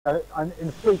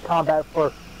in fleet combat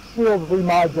for shield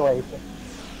remodulation.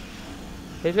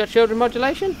 Who's got shield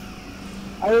modulation?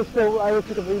 I wish you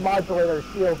could remodulate our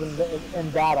shields in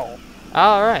battle.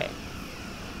 Alright.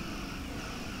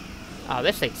 Oh,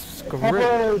 this thing's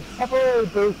screwed. Temporary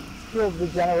boost shield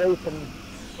regeneration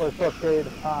for a short period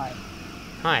of time.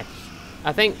 Nice.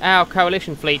 I think our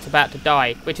coalition fleet's about to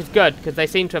die, which is good because they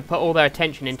seem to have put all their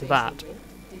attention into that.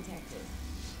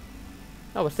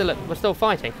 Oh, we're still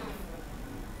fighting.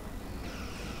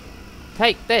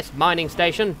 Take this, mining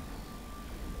station.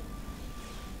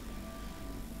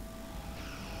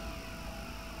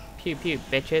 Pew pew,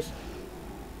 bitches.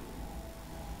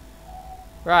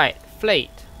 Right,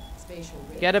 fleet.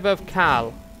 Get above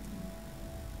Cal.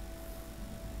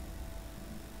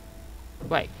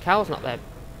 Wait, Cal's not there.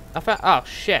 I found. Oh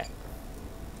shit!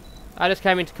 I just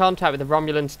came into contact with the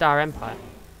Romulan Star Empire.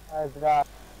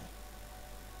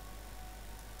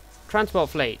 Transport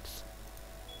fleets.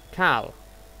 Cal.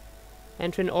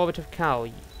 Entering orbit of Cal.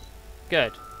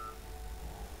 Good.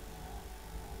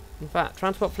 In fact,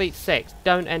 Transport Fleet 6,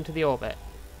 don't enter the orbit.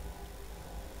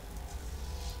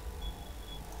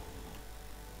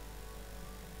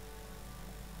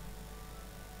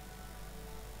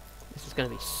 This is going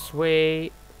to be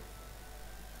sweet.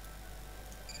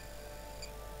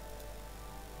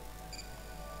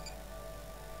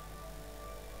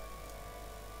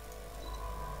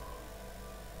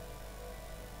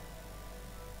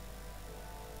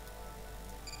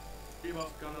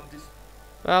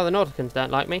 Well, the Nauticans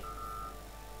don't like me.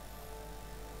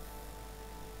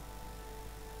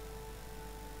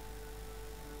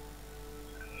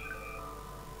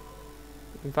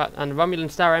 In fact, and the Romulan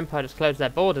Star Empire just closed their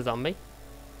borders on me.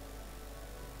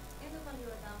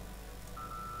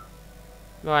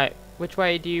 Right, which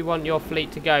way do you want your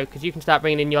fleet to go? Because you can start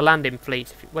bringing in your landing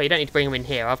fleets. Well, you don't need to bring them in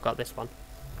here. I've got this one.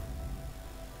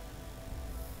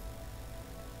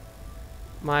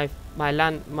 My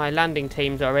landing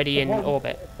team's already in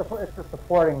orbit. It's just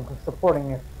supporting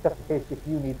just in case if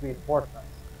you need reinforcements.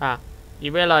 Ah,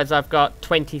 you realise I've got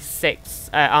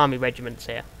 26 army regiments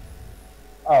here.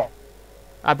 Oh.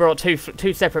 I brought two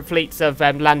separate fleets of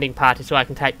landing parties so I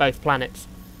can take both planets.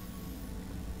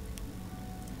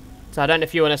 So I don't know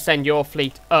if you want to send your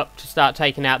fleet up to start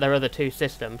taking out their other two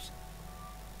systems.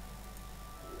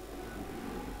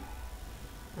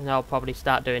 And I'll probably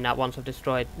start doing that once I've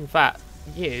destroyed. In fact,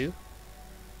 you,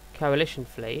 coalition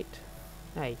fleet.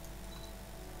 Hey.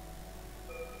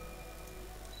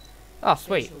 Oh,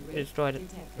 sweet. We destroyed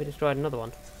another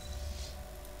one.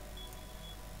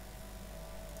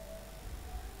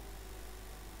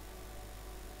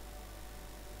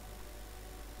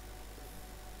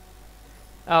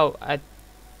 Oh, no,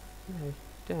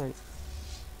 don't.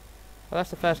 Oh,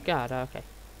 that's the first guard. Oh, okay.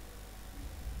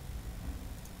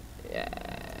 Yeah,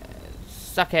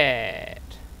 suck it.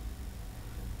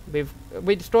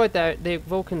 We destroyed the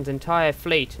Vulcan's entire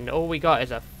fleet, and all we got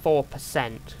is a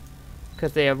 4%,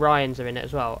 because the Orions are in it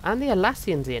as well, and the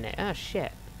Alassians are in it. Oh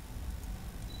shit.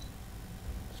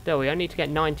 Still, we only need to get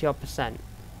 90-odd%.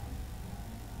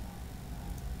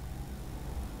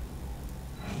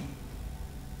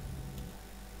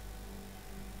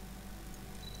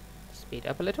 Speed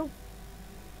up a little.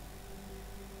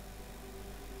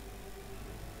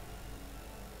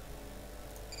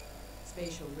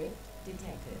 Spatial rift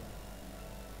detected.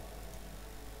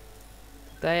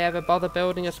 Did they ever bother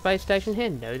building a space station here?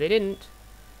 No, they didn't.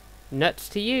 Nuts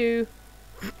to you.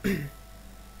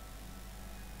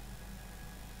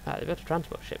 Ah, they built a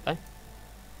transport ship though.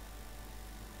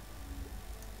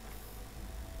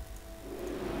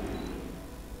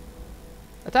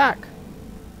 Attack!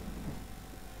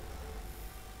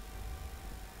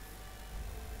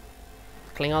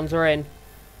 Klingons are in.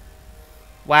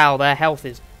 Wow, their health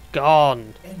is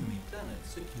gone. Enemy planet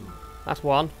secure. That's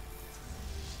one.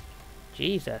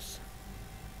 Jesus.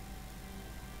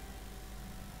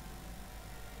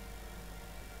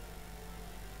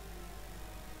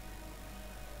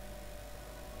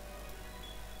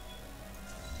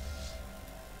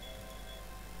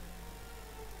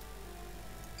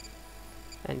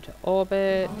 Enter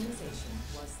orbit. Colonization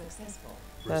was successful.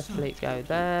 First fleet go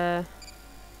there.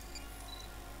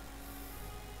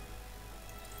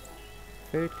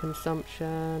 Food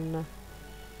consumption.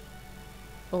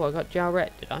 Oh, I got Jarret,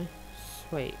 did I?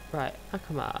 Sweet. Right,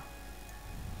 Akamar.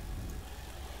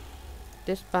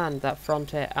 Disband that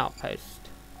frontier outpost.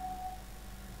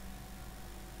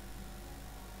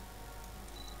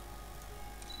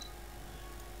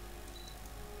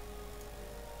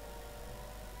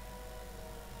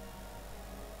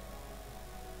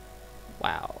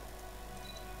 Wow.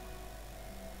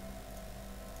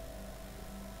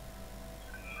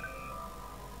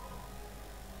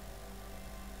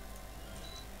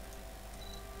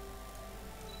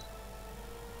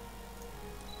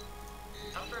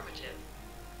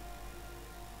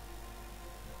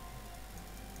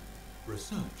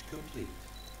 Research complete.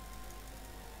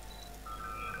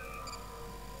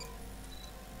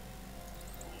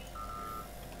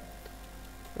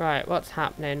 Right, what's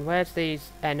happening? Where's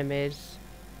these enemies?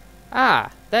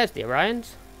 Ah, there's the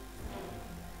Orions.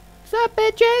 What's up,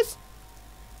 bitches?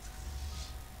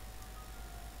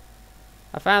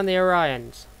 I found the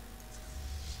Orions.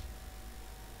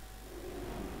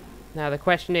 Now the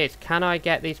question is, can I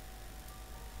get these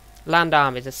land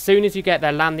armies? As soon as you get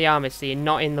there, land the armies so you're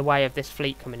not in the way of this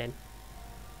fleet coming in.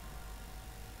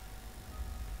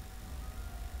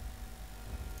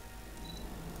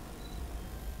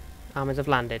 Armies have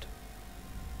landed.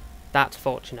 That's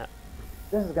fortunate.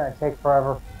 This is gonna take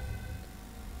forever.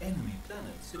 Enemy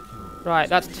planet secure. Right,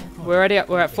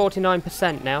 we're at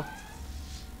 49% now.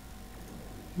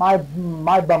 My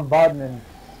bombardments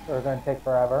are gonna take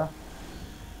forever.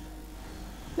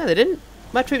 No, they didn't.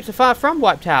 My troops are far from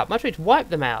wiped out. My troops wiped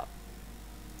them out.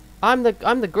 I'm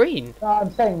the green. No,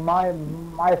 I'm saying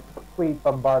my fleet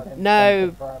bombardment.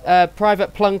 No,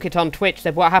 Private Plunkett on Twitch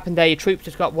said what happened there. Your troops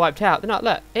just got wiped out. They're not.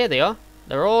 Look, here they are.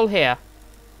 They're all here.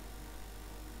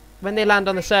 When they land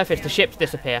on the surface, the ships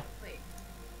disappear.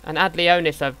 And Ad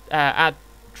Leonis have, Ad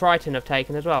Triton have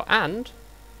taken as well, and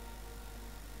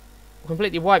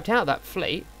completely wiped out that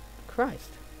fleet. Christ.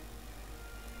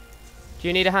 Do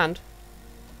you need a hand?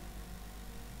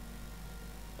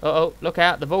 Uh-oh, look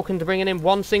out. The Vulcans are bringing in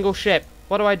one single ship.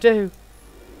 What do I do?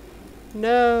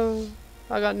 No.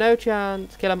 I got no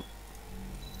chance. Kill him.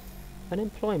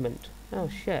 Unemployment. Oh,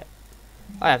 shit.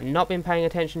 I have not been paying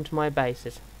attention to my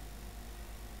bases.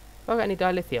 Have I got any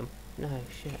dilithium? No,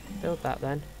 shit. Build that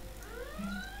then.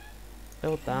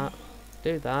 Build that.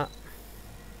 Do that.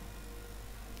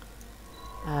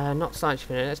 Not science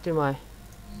for a minute. Let's do my...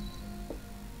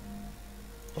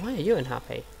 Why are you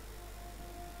unhappy?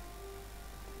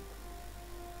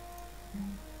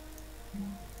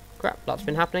 Crap, lots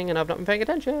been happening and I've not been paying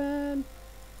attention.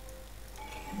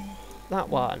 That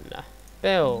one.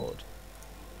 Build.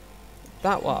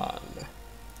 That one.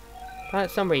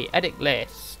 Planet summary. Edit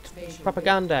list.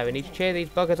 Propaganda. We need to cheer these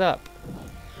buggers up.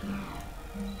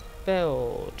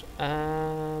 Build.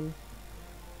 Another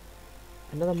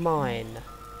mine.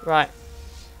 Right.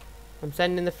 I'm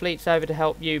sending the fleets over to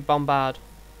help you bombard.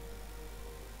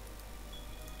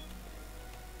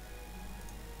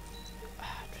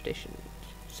 Tradition.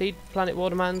 Seed planet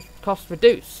waterman cost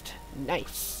reduced.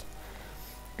 Nice.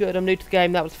 Good, I'm new to the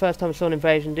game. That was the first time I saw an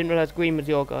invasion. Didn't realise green was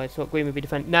your guys. Thought green would be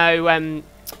defend. No,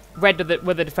 red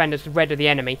were the defenders, red are the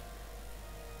enemy.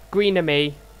 Green are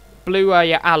me. Blue are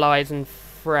your allies and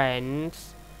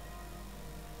friends.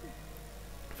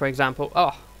 For example.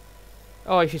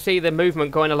 Oh, if you see the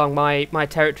movement going along my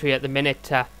territory at the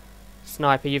minute,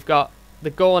 Sniper, you've got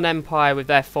the Gorn Empire with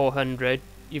their 400.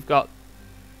 You've got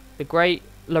the Great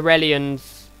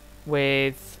Lorelians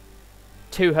with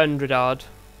 200 odd.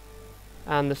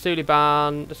 And the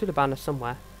Suliban are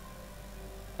somewhere.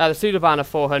 The Suliban are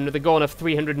 400, the Gorn of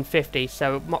 350,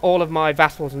 so all of my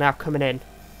vassals are now coming in.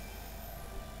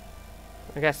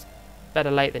 I guess better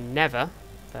late than never,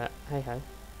 but hey ho.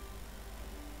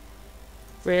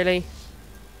 Really?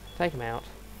 Take him out.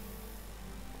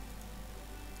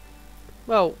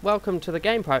 Well, welcome to the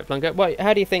game, Private Plunkett. Well,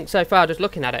 how do you think so far, just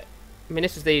looking at it? I mean,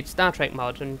 this is the Star Trek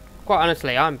mod, and quite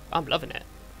honestly, I'm loving it.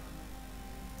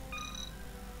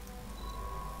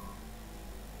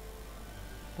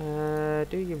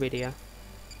 Do Uridia.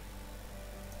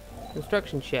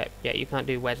 Construction ship. Yeah, you can't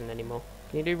do Wezen anymore.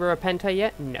 Can you do Ruapente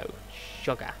yet? No.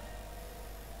 Sugar.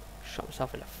 Shot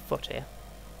myself in the foot here.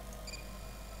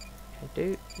 Okay,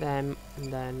 do them,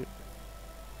 and then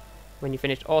when you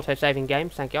finished auto-saving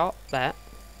games, thank you. There.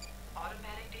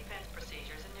 Automatic defense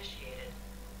procedures initiated.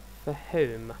 For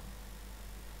whom?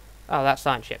 Oh, that's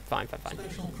science ship. Fine.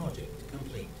 Special project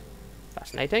complete.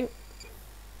 Fascinating.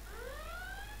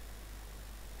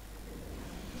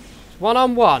 It's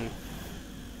 1-on-1.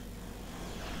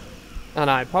 And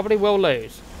I probably will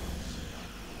lose.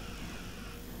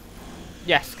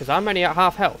 Yes, because I'm only at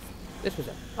half health. This was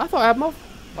I thought I had more.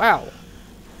 Wow.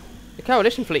 The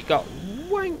Coalition fleet got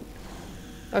wanked.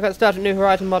 I got started New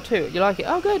Horizon mod 2. You like it?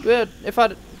 Oh, good. Well, if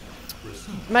I'd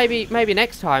maybe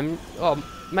next time, or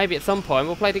maybe at some point,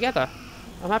 we'll play together.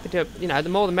 I'm happy to. You know, the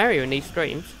more the merrier in these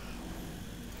streams.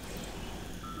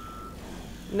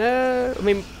 No, I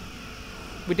mean,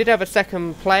 we did have a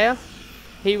second player.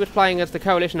 He was playing as the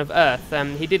Coalition of Earth.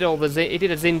 He did all the he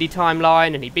did a Xindi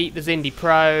timeline, and he beat the Xindi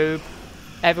probe.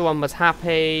 Everyone was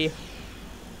happy.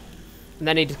 And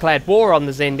then he declared war on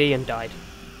the Xindi and died.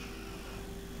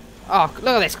 Oh,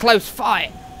 look at this close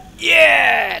fight!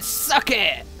 Yeah, suck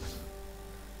it!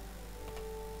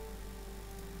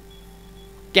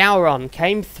 Gowron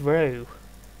came through.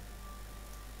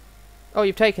 Oh,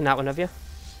 you've taken that one, have you?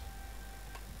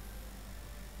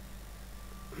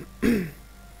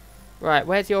 Right,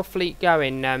 where's your fleet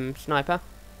going, Sniper?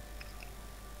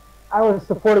 I was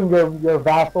supporting your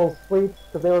vassals' fleets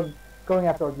because they were going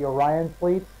after the Orion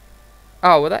fleet.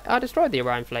 Oh, well, I destroyed the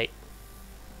Orion fleet.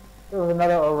 There was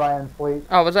another Orion fleet.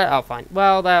 Oh, was that? Oh, fine.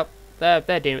 Well,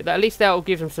 they're doing it. At least that'll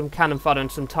give them some cannon fodder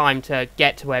and some time to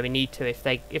get to where we need to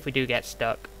if we do get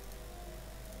stuck.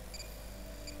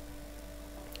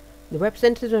 The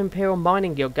representatives of the Imperial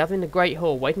Mining Guild gather in the Great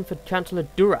Hall, waiting for Chancellor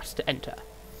Duras to enter.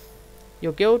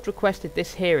 Your guild requested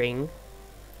this hearing.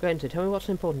 Go into. Tell me what's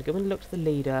important. Give me a look to the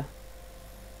leader.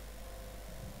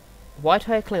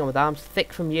 White-haired Klingon with arms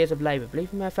thick from years of labour.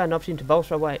 Believe me, I found an opportunity to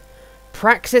bolster our weight.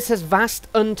 Praxis has vast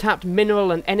untapped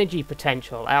mineral and energy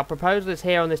potential. Our proposal is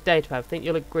here on this data. I think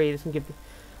you'll agree this can give...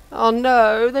 Oh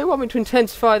no, they want me to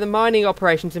intensify the mining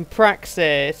operations in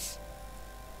Praxis.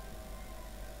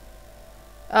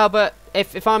 Oh, but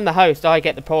if I'm the host, I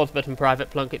get the pause button,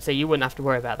 Private Plunkett, so you wouldn't have to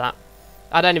worry about that.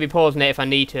 I'd only be pausing it if I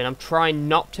need to, and I'm trying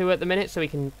not to at the minute, so we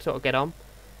can sort of get on.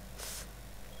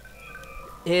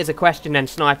 Here's a question then,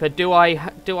 Sniper. Do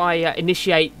I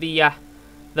initiate the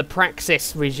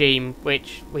Praxis regime,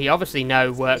 which we obviously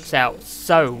know works out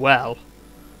so well?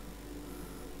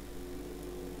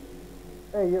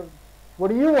 Hey, what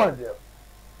do you want to do?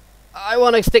 I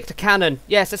want to stick to canon.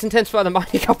 Yes, let's intensify the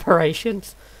mining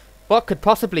operations. What could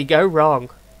possibly go wrong?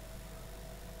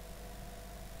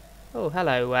 Oh,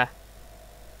 hello,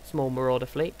 small marauder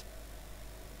fleet.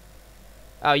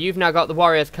 Oh, you've now got the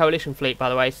Warriors Coalition fleet, by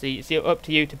the way, so it's up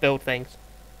to you to build things.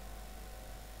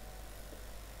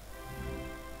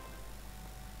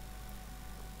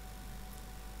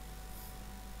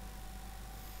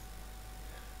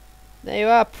 There you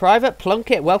are, Private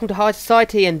Plunkett. Welcome to High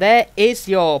Society, and there is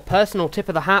your personal tip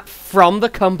of the hat from the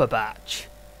Cumberbatch.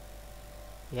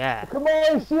 Yeah. Come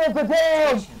on, shields are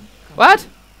down! What?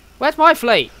 Where's my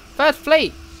fleet? First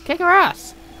fleet. Kick her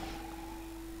ass.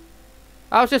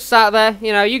 I was just sat there.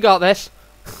 You know, you got this.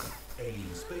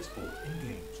 Alien spaceport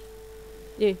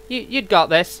engaged. You'd got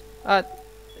this. You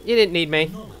didn't need me.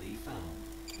 Anomaly found.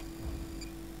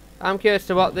 I'm curious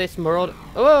to what this marauder...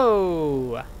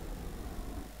 Whoa!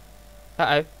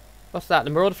 Uh-oh. What's that? The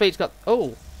marauder fleet's got...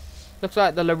 Oh! Looks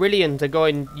like the Larillians are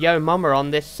going yo mama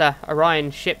on this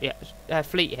Orion ship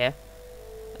fleet here.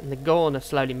 And the Gorn are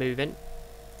slowly moving.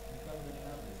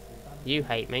 You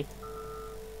hate me.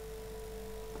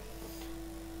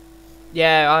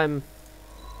 Yeah,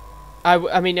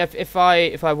 I mean, if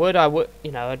I would,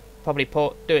 you know, I'd probably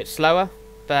do it slower,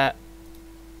 but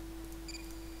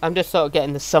I'm just sort of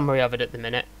getting the summary of it at the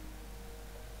minute.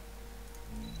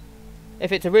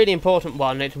 If it's a really important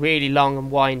one, it's really long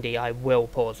and windy, I will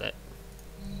pause it.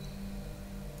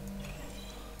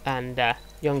 And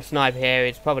young Sniper here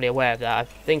is probably aware of that. I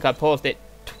think I paused it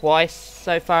twice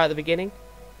so far at the beginning.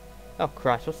 Oh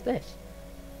Christ, what's this?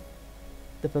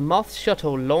 The Behemoth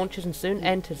shuttle launches and soon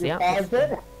enters the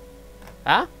atmosphere.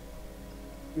 Huh?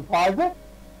 You paused it?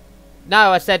 No,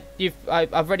 I said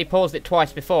I've already paused it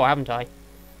twice before, haven't I?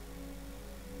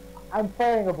 I'm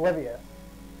playing oblivious.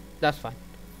 That's fine.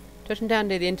 Touching down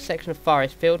near the intersection of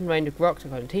forest, field and range of rocks,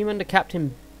 the team under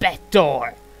Captain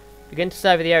Betor begin to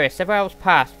survey the area. Several hours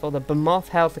pass before the Behemoth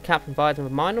hails the captain via of a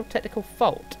minor technical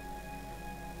fault.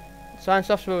 The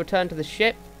science officer will return to the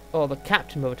ship, or the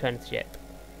captain will return to the ship.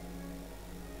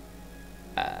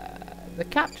 The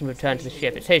captain will return to the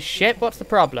ship. It's his ship. What's the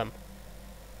problem?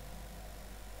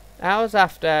 Hours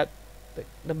after,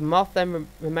 the Behemoth then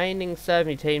remaining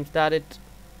survey team started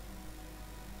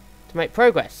to make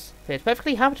progress. It's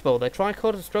perfectly habitable. The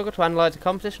tricorders struggle to analyse the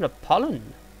composition of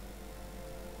pollen.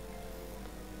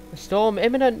 The storm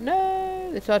imminent.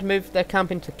 No! They try to move their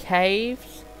camp into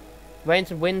caves.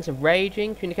 Rains and winds are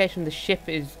raging. Communication with the ship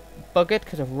is buggered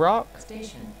because of rock.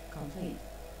 Station complete.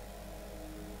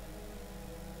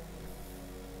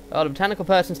 Oh, the botanical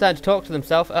person's starting to talk to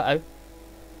themselves. Uh-oh.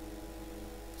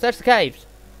 Search the caves.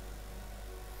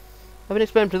 I've been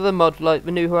experimenting with other mods like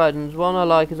the New Horizons. One I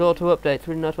like is auto updates.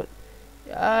 Really nice one.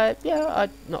 Yeah,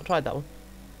 I've not tried that one.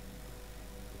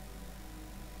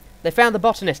 They found the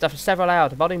botanist after several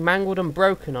hours, a body mangled and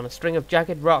broken on a string of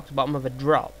jagged rocks at the bottom of a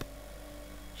drop.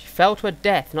 She fell to her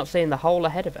death, not seeing the hole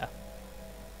ahead of her.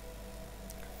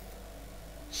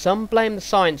 Some blame the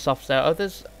science officer,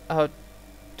 others are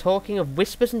talking of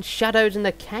whispers and shadows in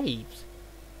the caves.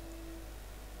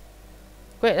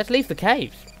 Wait, let's leave the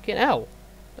caves. Get hell.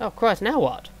 Oh Christ, now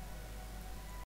what?